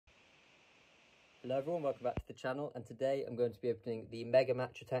Hello everyone, welcome back to the channel, and today I'm going to be opening the Mega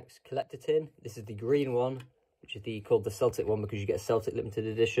Match Attax collector tin. This is the green one, which is called the Celtic one because you get a Celtic limited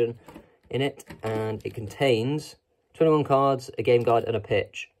edition in it, and it contains 21 cards, a game guide and a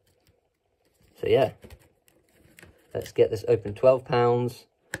pitch. So yeah, let's get this open. £12.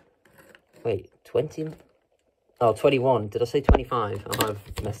 Wait, 20? Oh, 21. Did I say 25? I might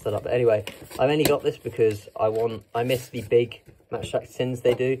have messed that up. But anyway, I've only got this because I miss the big Match Attax tins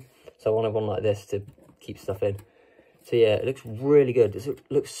they do. So I wanted one like this to keep stuff in. So yeah, it looks really good. It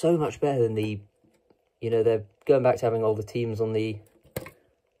looks so much better than the, they're going back to having all the teams on the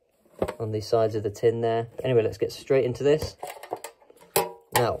sides of the tin there. Anyway, let's get straight into this.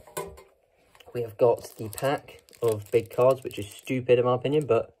 Now, we have got the pack of big cards, which is stupid in my opinion,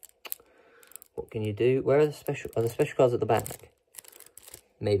 but what can you do? Where are the special cards at the back?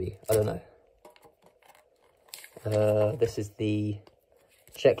 Maybe, I don't know. This is the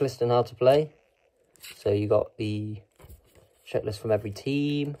checklist on how to play. So you got the checklist from every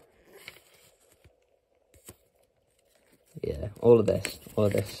team. Yeah, all of this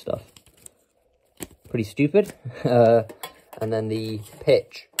stuff. Pretty stupid. And then the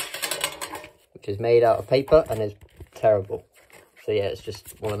pitch, which is made out of paper and is terrible. So yeah, it's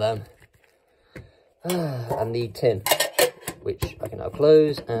just one of them. And the tin, which I can now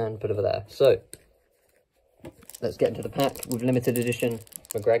close and put over there. So let's get into the pack with limited edition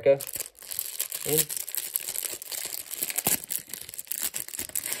McGregor in.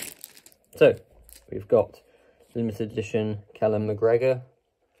 So we've got limited edition Callum McGregor.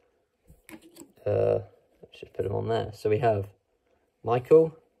 Let's just put him on there. So we have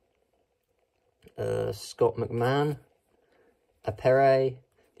Michael, Scott McMahon, Apere.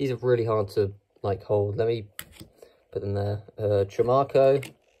 These are really hard to hold. Let me put them there. Tremarco,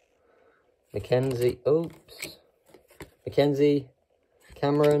 Mackenzie,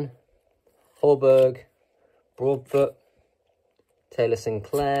 Cameron, Holberg, Broadfoot, Taylor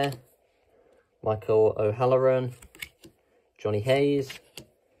Sinclair, Michael O'Halloran, Johnny Hayes,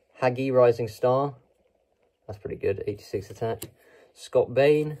 Haggy Rising Star, that's pretty good, 86 attack, Scott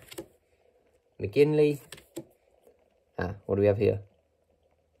Bain, McGinley. What do we have here?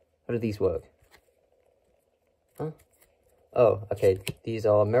 How do these work? Huh? Oh, okay, these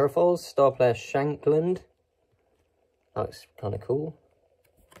are Mirafols, star player Shankland. That looks kind of cool.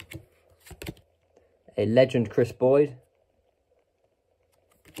 A legend Chris Boyd.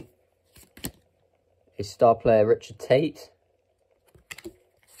 A star player Richard Tate.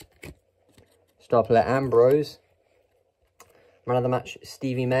 Star player Ambrose. Man of the match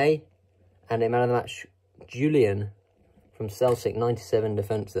Stevie May. And a man of the match Julian from Celtic, 97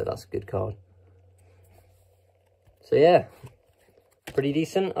 defensive. That's a good card. So yeah, pretty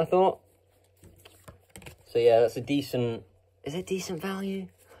decent, I thought. So yeah, that's a decent, is it decent value?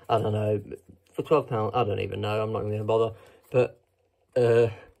 I don't know, for £12, I don't even know, I'm not going to bother. But,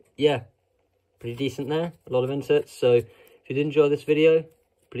 yeah, pretty decent there, a lot of inserts. So if you did enjoy this video,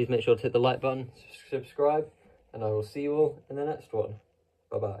 please make sure to hit the like button, subscribe, and I will see you all in the next one.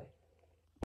 Bye-bye.